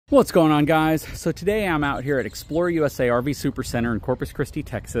What's going on, guys? So today I'm out here at Explore USA RV Supercenter in Corpus Christi,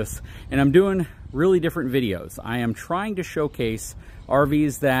 Texas, and I'm doing really different videos. I am trying to showcase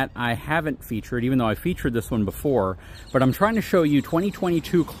RVs that I haven't featured, even though I featured this one before, but I'm trying to show you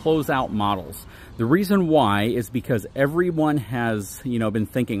 2022 closeout models. The reason why is because everyone has, been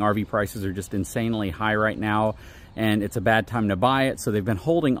thinking RV prices are just insanely high right now, and it's a bad time to buy it, so they've been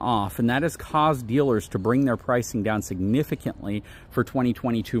holding off, and that has caused dealers to bring their pricing down significantly for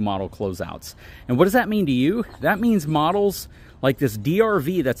 2022 model closeouts. And what does that mean to you? That means models like this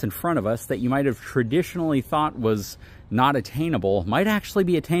DRV that's in front of us that you might have traditionally thought was not attainable might actually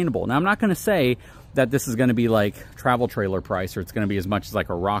be attainable. Now, I'm not going to say that this is going to be like travel trailer price, or it's going to be as much as like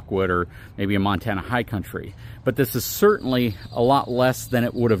a Rockwood or maybe a Montana High Country, but this is certainly a lot less than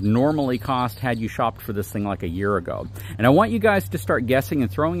it would have normally cost had you shopped for this thing like a year ago. And I want you guys to start guessing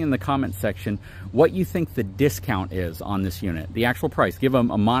and throwing in the comment section what you think the discount is on this unit, the actual price. Give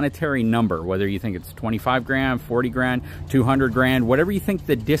them a monetary number, whether you think it's 25 grand, 40 grand, 200 grand, whatever you think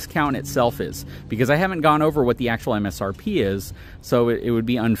the discount itself is, because I haven't gone over what the actual MSRP is, so it would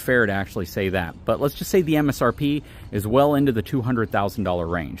be unfair to actually say that. But let's just say the MSRP is well into the $200,000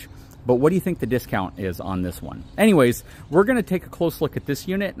 range. But what do you think the discount is on this one? Anyways, we're going to take a close look at this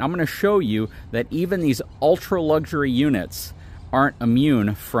unit, and I'm going to show you that even these ultra luxury units aren't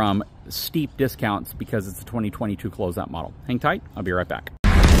immune from steep discounts because it's a 2022 closeout model. Hang tight, I'll be right back.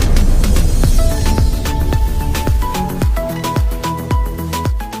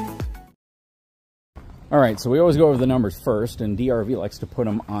 All right, so we always go over the numbers first, and DRV likes to put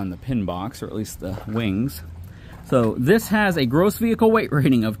them on the pin box, or at least the wings. So this has a gross vehicle weight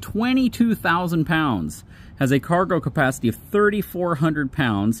rating of 22,000 pounds, has a cargo capacity of 3,400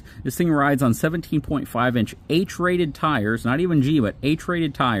 pounds. This thing rides on 17.5-inch H-rated tires, not even G, but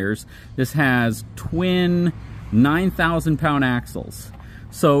H-rated tires. This has twin 9,000-pound axles.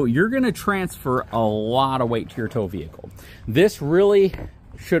 So you're going to transfer a lot of weight to your tow vehicle. This really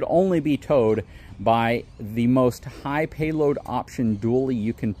should only be towed by the most high payload option dually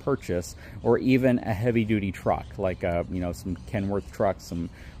you can purchase, or even a heavy duty truck like some Kenworth trucks, some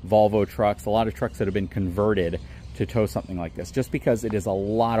Volvo trucks, a lot of trucks that have been converted to tow something like this, just because it is a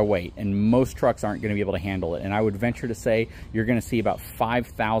lot of weight and most trucks aren't going to be able to handle it. And I would venture to say you're going to see about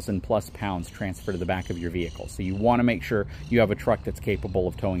 5,000 plus pounds transfer to the back of your vehicle. So you want to make sure you have a truck that's capable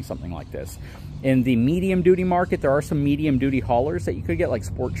of towing something like this. In the medium duty market, there are some medium duty haulers that you could get, like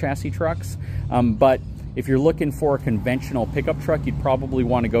sport chassis trucks. But if you're looking for a conventional pickup truck, you'd probably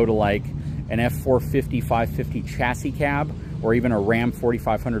want to go to like an F450, 550 chassis cab, or even a Ram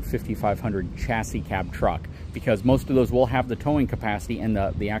 4500, 5500 chassis cab truck, because most of those will have the towing capacity and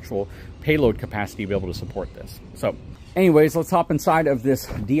the actual payload capacity to be able to support this. So anyways, let's hop inside of this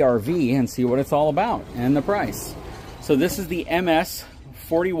DRV and see what it's all about and the price. So this is the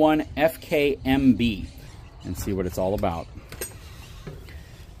MS41 FKMB, and see what it's all about.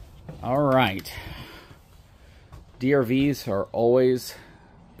 All right. DRVs are always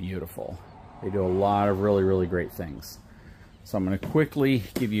beautiful. They do a lot of really, really great things. So I'm going to quickly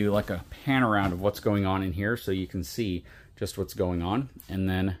give you like a pan around of what's going on in here so you can see just what's going on, and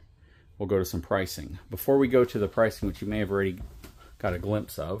then we'll go to some pricing. Before we go to the pricing, which you may have already got a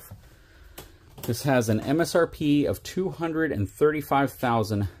glimpse of, this has an MSRP of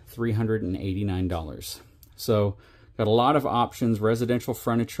 $235,389. So got a lot of options. Residential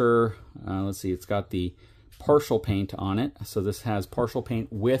furniture, let's see, it's got the partial paint on it. So this has partial paint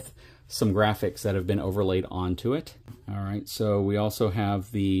with some graphics that have been overlaid onto it. All right, so we also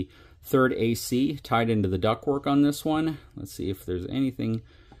have the third AC tied into the ductwork on this one. Let's see if there's anything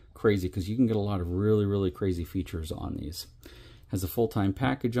crazy, because you can get a lot of really, really crazy features on these. Has a full-time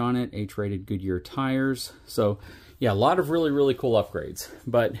package on it, H-rated Goodyear tires. So yeah, a lot of really, really cool upgrades.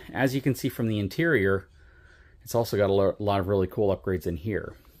 But as you can see from the interior, it's also got a lot of really cool upgrades in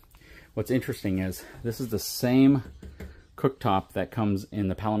here. What's interesting is this is the same cooktop that comes in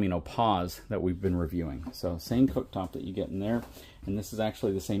the Palomino Pause that we've been reviewing. So same cooktop that you get in there, and this is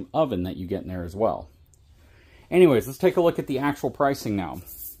actually the same oven that you get in there as well. Anyways, let's take a look at the actual pricing now.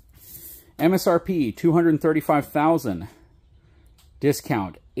 MSRP $235,000,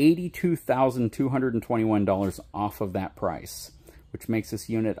 discount $82,221 off of that price, which makes this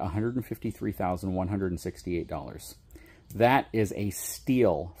unit $153,168. That is a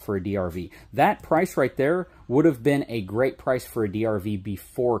steal for a DRV. That price right there would have been a great price for a DRV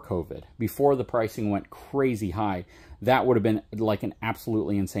before COVID. Before the pricing went crazy high, that would have been like an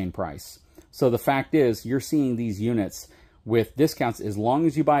absolutely insane price. So the fact is, you're seeing these units with discounts as long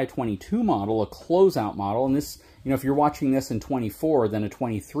as you buy a 22 model, a closeout model. And this, you know, if you're watching this in 24, then a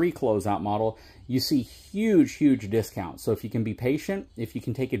 23 closeout model, you see huge, huge discounts. So if you can be patient, if you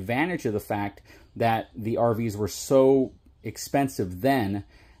can take advantage of the fact that the RVs were so expensive then,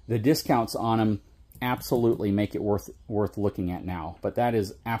 the discounts on them absolutely make it worth looking at now. But that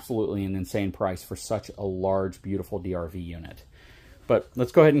is absolutely an insane price for such a large, beautiful DRV unit. But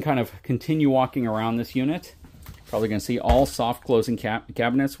let's go ahead and kind of continue walking around this unit. Probably going to see all soft closing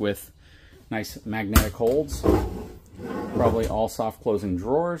cabinets with nice magnetic holds. Probably all soft closing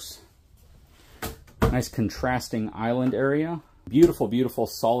drawers. Nice contrasting island area. Beautiful, beautiful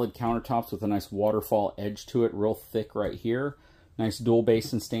solid countertops with a nice waterfall edge to it, real thick right here. Nice dual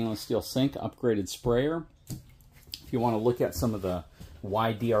basin stainless steel sink, upgraded sprayer. If you want to look at some of the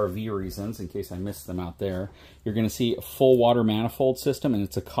why DRV reasons, in case I missed them out there, you're going to see a full water manifold system, and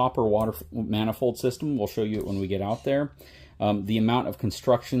it's a copper water manifold system. We'll show you it when we get out there. The amount of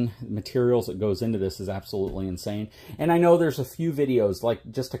construction materials that goes into this is absolutely insane. And I know there's a few videos, like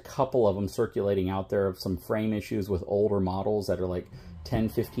just a couple of them circulating out there of some frame issues with older models that are like 10,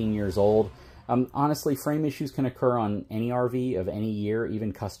 15 years old. Honestly, frame issues can occur on any RV of any year,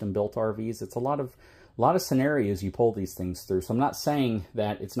 even custom-built RVs. It's a lot of scenarios you pull these things through. So I'm not saying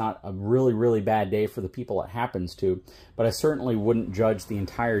that it's not a really, really bad day for the people it happens to, but I certainly wouldn't judge the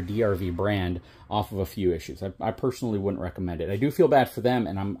entire DRV brand off of a few issues. I personally wouldn't recommend it. I do feel bad for them,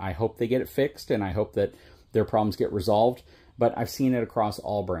 and I hope they get it fixed, and I hope that their problems get resolved. But I've seen it across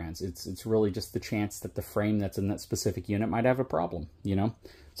all brands. It's really just the chance that the frame that's in that specific unit might have a problem, you know?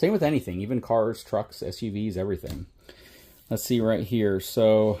 Same with anything, even cars, trucks, SUVs, everything. Let's see right here.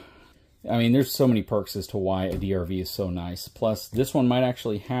 So, I mean, there's so many perks as to why a DRV is so nice. Plus, this one might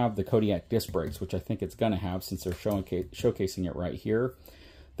actually have the Kodiak disc brakes, which I think it's going to have since they're showcasing it right here.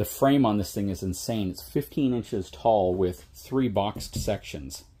 The frame on this thing is insane. It's 15 inches tall with 3 boxed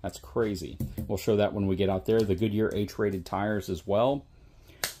sections. That's crazy. We'll show that when we get out there. The Goodyear H-rated tires as well.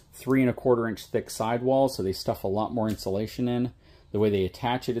 3 1/4 inch thick sidewalls, so they stuff a lot more insulation in. The way they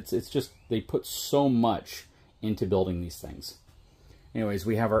attach it, it's just, they put so much into building these things. Anyways,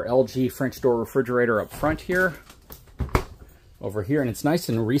 we have our LG French door refrigerator up front here, over here, and it's nice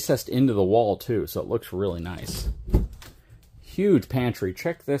and recessed into the wall too, so it looks really nice. Huge pantry.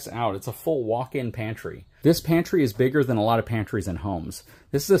 Check this out. It's a full walk-in pantry. This pantry is bigger than a lot of pantries in homes.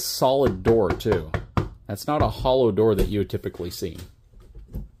 This is a solid door too. That's not a hollow door that you would typically see.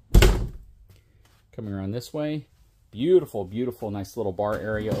 Coming around this way. Beautiful, beautiful, nice little bar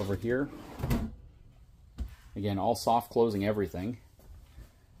area over here. Again, all soft closing everything.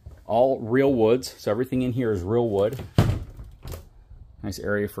 All real woods, so everything in here is real wood. Nice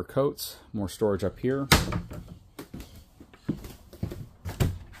area for coats. More storage up here.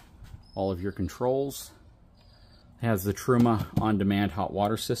 All of your controls. It has the Truma on-demand hot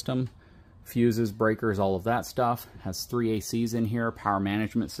water system. Fuses, breakers, all of that stuff. Has 3 ACs in here. Power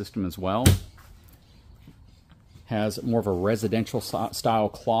management system as well. Has more of a residential style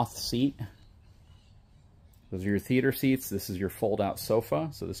cloth seat. Those are your theater seats. This is your fold-out sofa,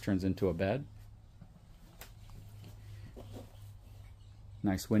 so this turns into a bed.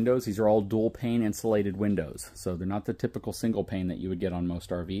 Nice windows. These are all dual pane insulated windows, so they're not the typical single pane that you would get on most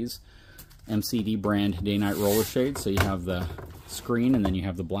RVs. MCD brand day-night roller shades, so you have the screen and then you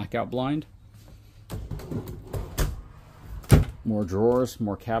have the blackout blind. More drawers,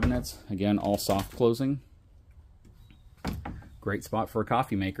 more cabinets. Again, all soft closing. Great spot for a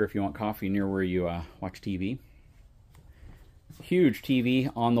coffee maker if you want coffee near where you watch TV. Huge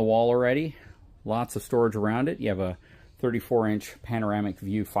TV on the wall already. Lots of storage around it. You have a 34-inch panoramic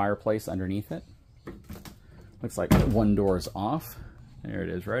view fireplace underneath it. Looks like one door is off. There it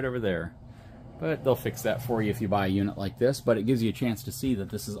is, right over there. But they'll fix that for you if you buy a unit like this. But it gives you a chance to see that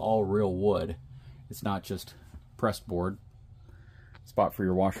this is all real wood. It's not just pressed board. Spot for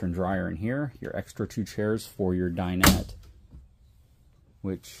your washer and dryer in here. Your extra 2 chairs for your dinette.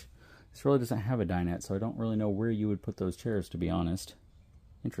 Which, this really doesn't have a dinette, so I don't really know where you would put those chairs, to be honest.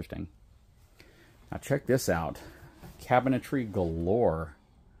 Interesting. Now check this out. Cabinetry galore.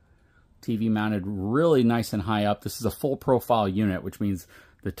 TV mounted really nice and high up. This is a full profile unit, which means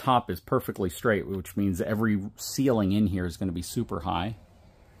the top is perfectly straight, which means every ceiling in here is going to be super high.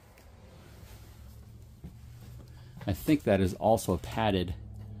 I think that is also a padded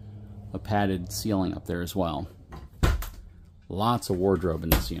ceiling up there as well. Lots of wardrobe in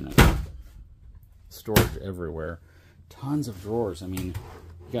this unit. Storage everywhere. Tons of drawers. I mean,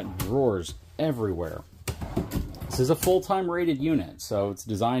 you got drawers everywhere. This is a full-time rated unit, so it's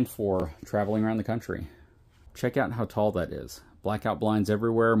designed for traveling around the country. Check out how tall that is. Blackout blinds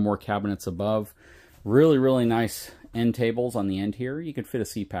everywhere, more cabinets above. Really, really nice end tables on the end here. You could fit a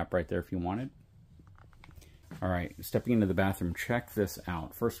CPAP right there if you wanted. All right, stepping into the bathroom, check this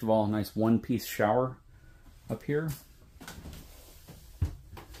out. First of all, nice one-piece shower up here.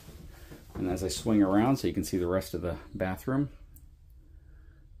 And as I swing around so you can see the rest of the bathroom,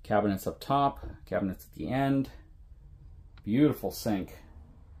 cabinets up top, cabinets at the end, beautiful sink.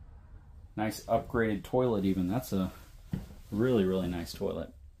 Nice upgraded toilet even. That's a really, really nice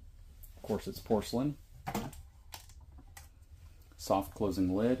toilet. Of course, it's porcelain. Soft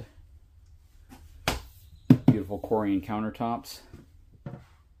closing lid. Beautiful Corian countertops.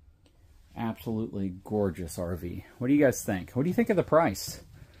 Absolutely gorgeous RV. What do you guys think? What do you think of the price?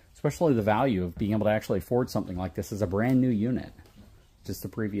 Especially the value of being able to actually afford something like this as a brand new unit. Just the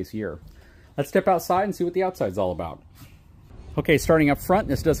previous year. Let's step outside and see what the outside's all about. Okay, starting up front,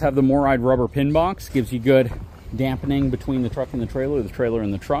 this does have the Moride rubber pin box. Gives you good dampening between the truck and the trailer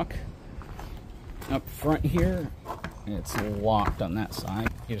and the truck. Up front here, it's locked on that side.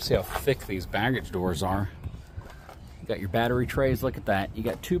 You can see how thick these baggage doors are. You got your battery trays, look at that. You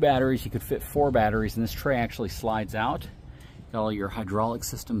got 2 batteries, you could fit 4 batteries, and this tray actually slides out. Got all your hydraulic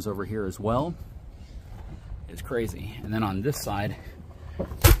systems over here as well. It's crazy. And then on this side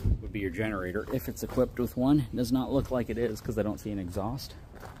would be your generator, if it's equipped with one. It does not look like it is because I don't see an exhaust.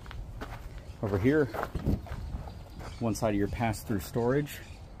 Over here, one side of your pass-through storage.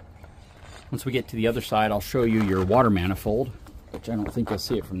 Once we get to the other side, I'll show you your water manifold, which I don't think you'll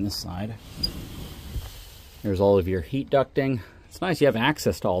see it from this side. There's all of your heat ducting. It's nice you have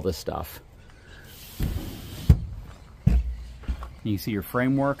access to all this stuff. You see your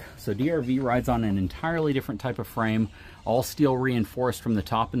framework. So DRV rides on an entirely different type of frame, all steel reinforced from the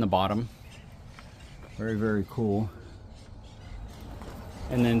top and the bottom. Very, very cool.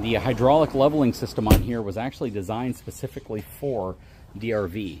 And then the hydraulic leveling system on here was actually designed specifically for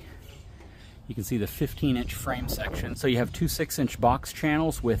DRV. You can see the 15-inch frame section. So you have 2 6-inch box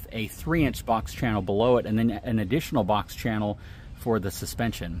channels with a 3-inch box channel below it, and then an additional box channel for the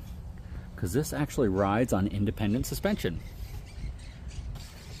suspension. Because this actually rides on independent suspension.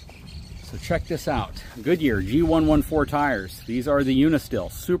 So check this out. Goodyear G114 tires. These are the Unistil,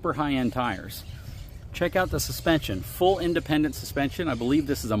 super high-end tires. Check out the suspension. Full independent suspension. I believe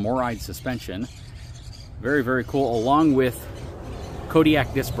this is a Moride suspension. Very, very cool, along with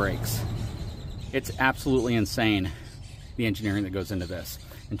Kodiak disc brakes. It's absolutely insane, the engineering that goes into this.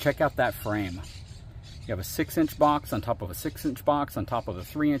 And check out that frame. You have a 6-inch box on top of a 6-inch box on top of a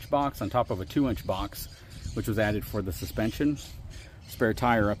 3-inch box on top of a 2-inch box, which was added for the suspension. Spare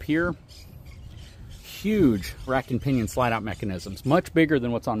tire up here. Huge rack and pinion slide out mechanisms, much bigger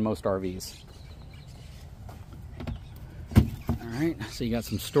than what's on most RVs. All right, so you got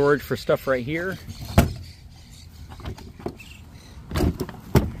some storage for stuff right here.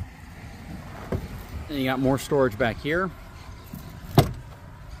 And you got more storage back here.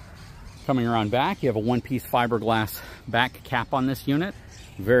 Coming around back, you have a 1-piece fiberglass back cap on this unit.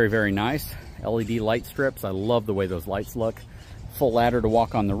 Very, very nice. LED light strips. I love the way those lights look. Full ladder to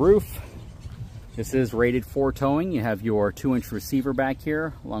walk on the roof. This is rated for towing. You have your 2-inch receiver back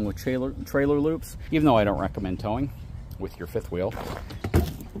here, along with trailer loops, even though I don't recommend towing with your 5th wheel.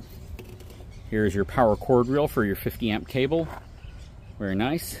 Here's your power cord reel for your 50-amp cable. Very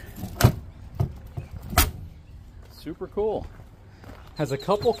nice. Super cool. Has a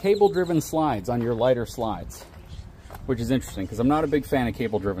couple cable-driven slides on your lighter slides, which is interesting because I'm not a big fan of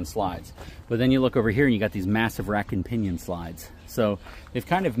cable-driven slides. But then you look over here and you got these massive rack and pinion slides. So they've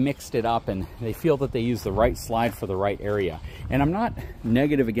kind of mixed it up and they feel that they use the right slide for the right area. And I'm not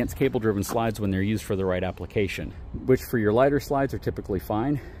negative against cable-driven slides when they're used for the right application, which for your lighter slides are typically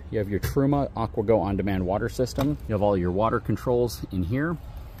fine. You have your Truma AquaGo on-demand water system. You have all your water controls in here.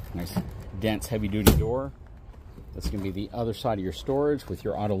 Nice, dense, heavy-duty door. That's going to be the other side of your storage with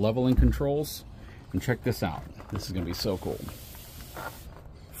your auto leveling controls. And check this out. This is going to be so cool.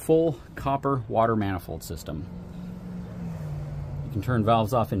 Full copper water manifold system. You can turn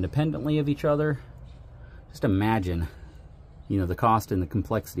valves off independently of each other. Just imagine, you know, the cost and the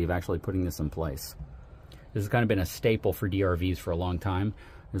complexity of actually putting this in place. This has kind of been a staple for DRVs for a long time,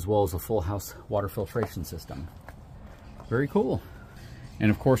 as well as a full house water filtration system. Very cool. And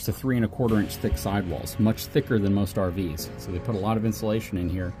of course the 3 1/4-inch thick sidewalls, much thicker than most RVs. So they put a lot of insulation in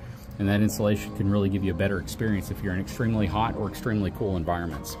here, and that insulation can really give you a better experience if you're in extremely hot or extremely cool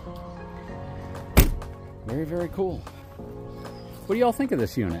environments. Very, very cool. What do y'all think of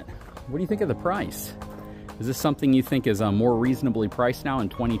this unit? What do you think of the price? Is this something you think is more reasonably priced now in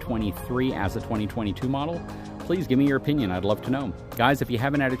 2023 as a 2022 model? Please give me your opinion. I'd love to know. Guys, if you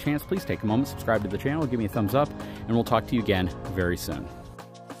haven't had a chance, please take a moment, subscribe to the channel, give me a thumbs up, and we'll talk to you again very soon.